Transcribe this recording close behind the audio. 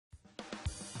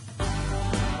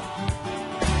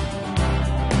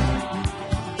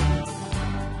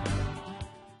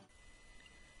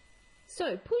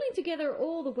So, pulling together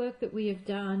all the work that we have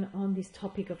done on this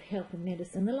topic of health and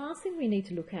medicine, the last thing we need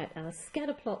to look at are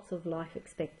scatterplots of life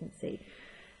expectancy.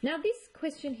 Now, this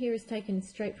question here is taken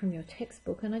straight from your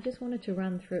textbook, and I just wanted to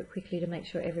run through it quickly to make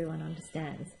sure everyone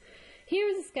understands. Here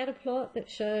is a scatter plot that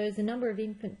shows the number of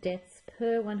infant deaths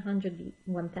per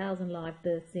 1,000 live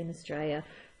births in Australia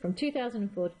from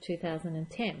 2004 to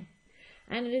 2010.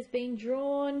 And it has been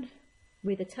drawn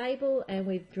with a table, and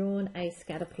we've drawn a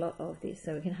scatter plot of this,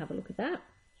 so we can have a look at that.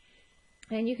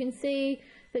 And you can see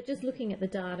that just looking at the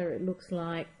data, it looks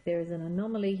like there is an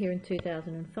anomaly here in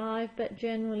 2005, but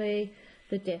generally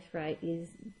the death rate is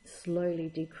slowly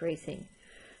decreasing.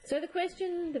 So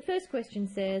the first question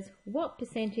says, what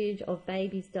percentage of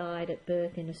babies died at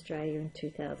birth in Australia in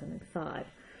 2005?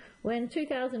 Well, in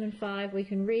 2005, we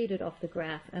can read it off the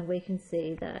graph, and we can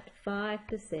see that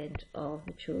 5% of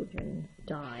the children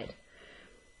died.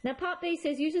 Now, part B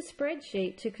says use a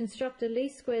spreadsheet to construct a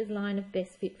least squares line of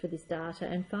best fit for this data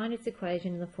and find its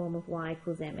equation in the form of y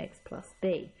equals mx plus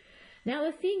b. Now,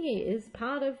 the thing is,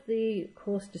 part of the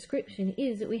course description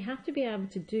is that we have to be able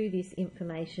to do this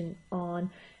information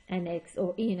on in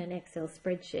an Excel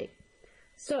spreadsheet.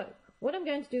 So, what I'm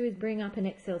going to do is bring up an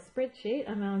Excel spreadsheet,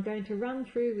 and I'm going to run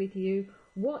through with you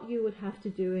what you would have to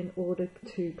do in order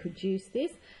to produce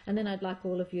this, and then I'd like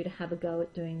all of you to have a go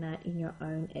at doing that in your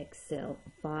own Excel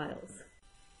files.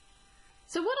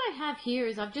 So what I have here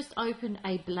is I've just opened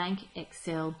a blank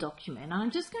Excel document, and I'm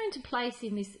just going to place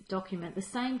in this document the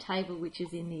same table which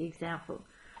is in the example.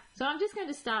 So I'm just going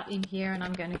to start in here, and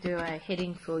I'm going to do a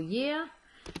heading for year,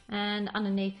 and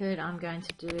underneath it I'm going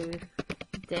to do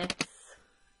deaths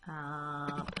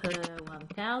per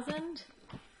 1,000.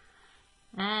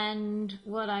 And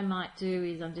what I might do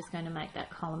is I'm just going to make that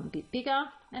column a bit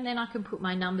bigger, and then I can put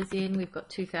my numbers in. We've got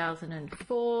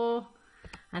 2004,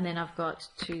 and then I've got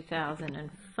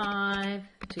 2005,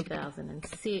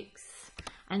 2006,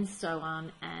 and so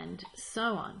on and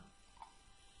so on.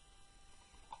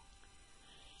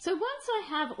 So once I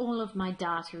have all of my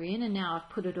data in, and now I've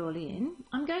put it all in,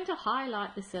 I'm going to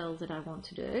highlight the cells that I want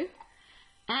to do,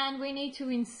 and we need to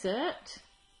insert,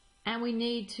 and we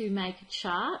need to make a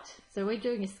chart. So we're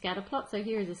doing a scatter plot. So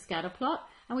here is a scatter plot,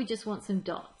 and we just want some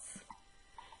dots.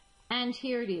 And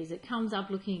here it is. It comes up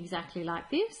looking exactly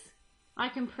like this. I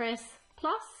can press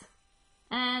plus,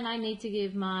 and I need to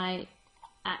give my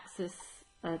axis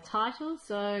a title.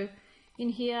 So in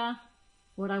here,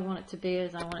 what I want it to be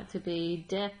is I want it to be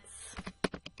deaths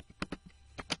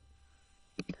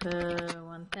per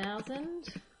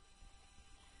 1,000.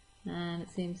 And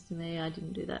it seems to me I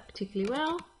didn't do that particularly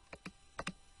well.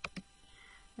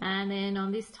 And then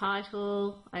on this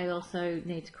title, I also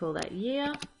need to call that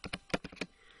year.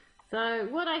 So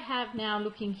what I have now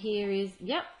looking here is,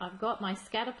 yep, I've got my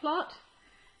scatter plot.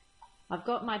 I've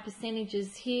got my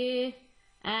percentages here.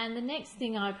 And the next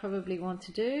thing I probably want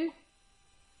to do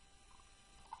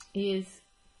is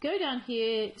go down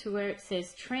here to where it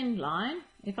says trend line.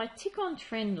 If I tick on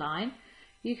trend line,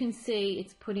 you can see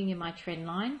it's putting in my trend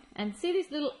line. And see this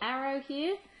little arrow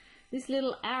here? This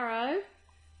little arrow.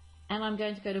 And I'm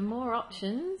going to go to more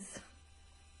options,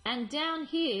 and down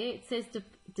here it says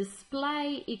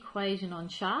display equation on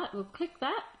chart. We'll click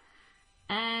that,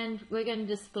 and we're going to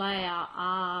display our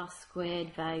R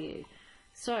squared value.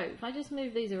 So if I just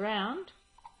move these around,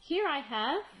 here I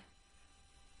have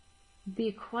the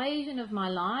equation of my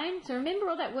line. So remember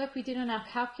all that work we did on our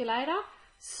calculator?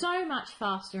 So much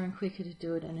faster and quicker to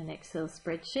do it in an Excel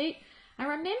spreadsheet. And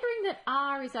remembering that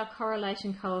R is our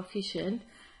correlation coefficient,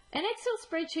 an Excel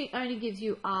spreadsheet only gives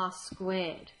you R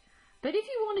squared. But if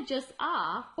you want to just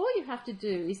R, all you have to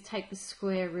do is take the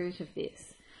square root of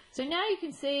this. So now you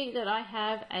can see that I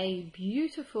have a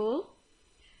beautiful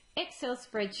Excel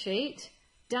spreadsheet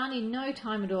done in no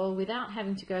time at all without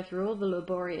having to go through all the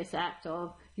laborious act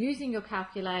of using your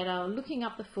calculator, looking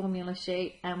up the formula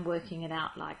sheet and working it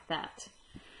out like that.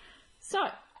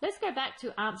 So let's go back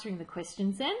to answering the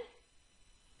questions then.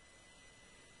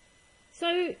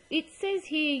 So it says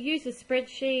here, use a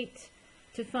spreadsheet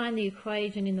to find the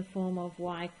equation in the form of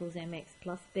y equals mx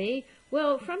plus b.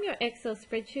 Well, from your Excel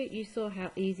spreadsheet, you saw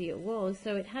how easy it was.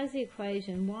 So it has the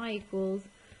equation y equals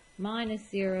minus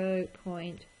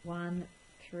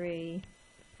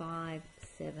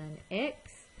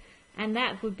 0.1357x. And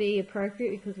that would be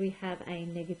appropriate because we have a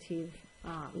negative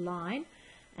line.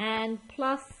 And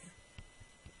plus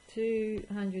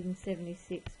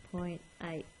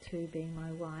 276.82 being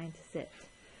my y-intercept.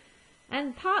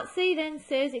 And part C then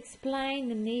says explain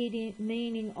the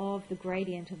meaning of the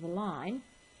gradient of the line.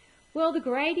 Well, the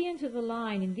gradient of the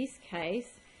line in this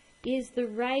case is the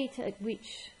rate at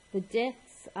which the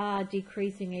deaths deaths are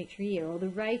decreasing each year, or the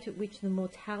rate at which the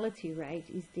mortality rate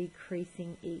is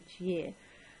decreasing each year.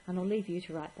 And I'll leave you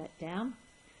to write that down.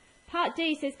 Part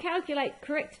D says calculate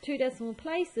correct two decimal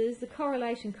places, the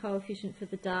correlation coefficient for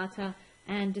the data,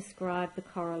 and describe the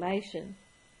correlation.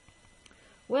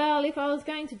 Well, if I was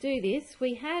going to do this,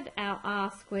 we had our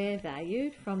R square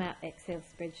valued from our Excel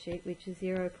spreadsheet, which is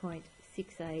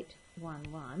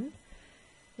 0.6811.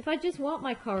 If I just want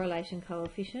my correlation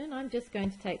coefficient, I'm just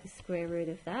going to take the square root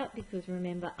of that, because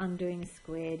remember, undoing a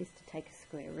squared is to take a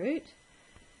square root.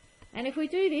 And if we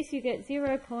do this, you get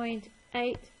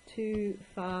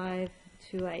 0.825287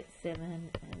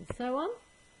 and so on,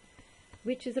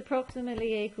 which is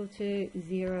approximately equal to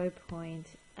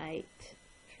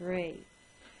 0.83.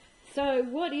 So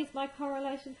what is my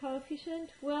correlation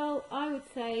coefficient? Well, I would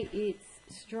say it's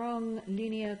strong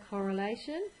linear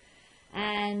correlation,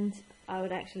 and I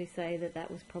would actually say that that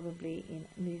was probably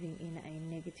moving in a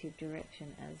negative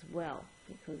direction as well,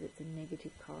 because it's a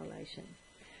negative correlation.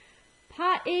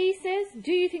 Part E says,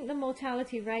 do you think the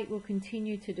mortality rate will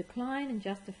continue to decline, and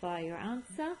justify your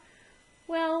answer?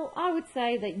 Well, I would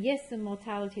say that yes, the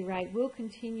mortality rate will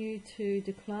continue to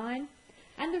decline.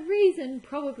 And the reason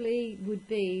probably would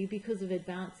be because of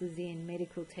advances in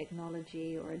medical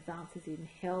technology, or advances in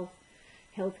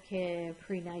healthcare,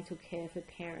 prenatal care for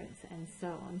parents, and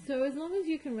so on. So as long as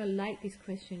you can relate this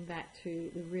question back to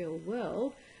the real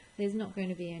world, there's not going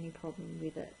to be any problem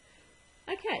with it.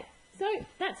 Okay, so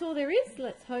that's all there is.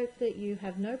 Let's hope that you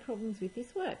have no problems with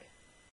this work.